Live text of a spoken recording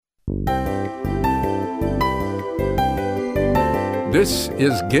This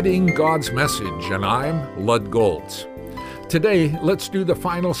is Getting God's Message, and I'm Lud Goltz. Today, let's do the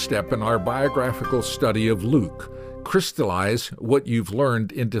final step in our biographical study of Luke. Crystallize what you've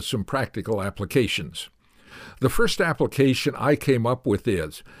learned into some practical applications. The first application I came up with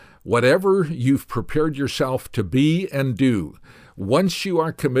is, whatever you've prepared yourself to be and do, once you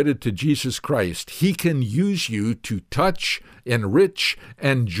are committed to Jesus Christ, He can use you to touch, enrich,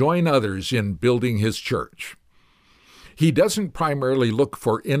 and join others in building His church. He doesn't primarily look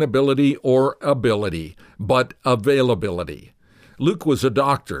for inability or ability, but availability. Luke was a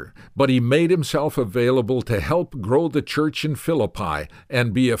doctor, but he made himself available to help grow the church in Philippi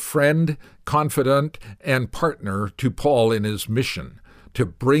and be a friend, confidant, and partner to Paul in his mission to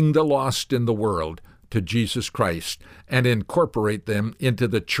bring the lost in the world to Jesus Christ and incorporate them into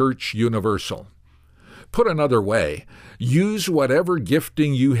the church universal. Put another way, use whatever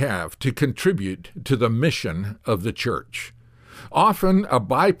gifting you have to contribute to the mission of the church. Often, a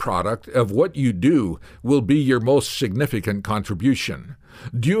byproduct of what you do will be your most significant contribution.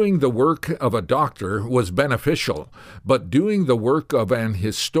 Doing the work of a doctor was beneficial, but doing the work of an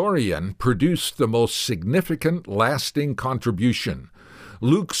historian produced the most significant, lasting contribution.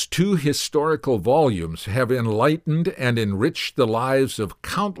 Luke's 2 historical volumes have enlightened and enriched the lives of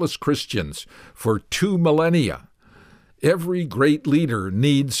countless Christians for 2 millennia. Every great leader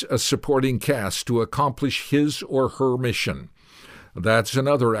needs a supporting cast to accomplish his or her mission. That's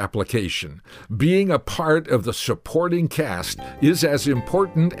another application. Being a part of the supporting cast is as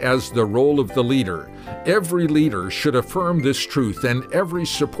important as the role of the leader. Every leader should affirm this truth, and every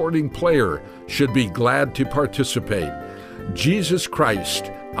supporting player should be glad to participate. Jesus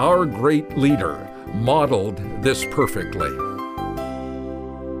Christ, our great leader, modeled this perfectly.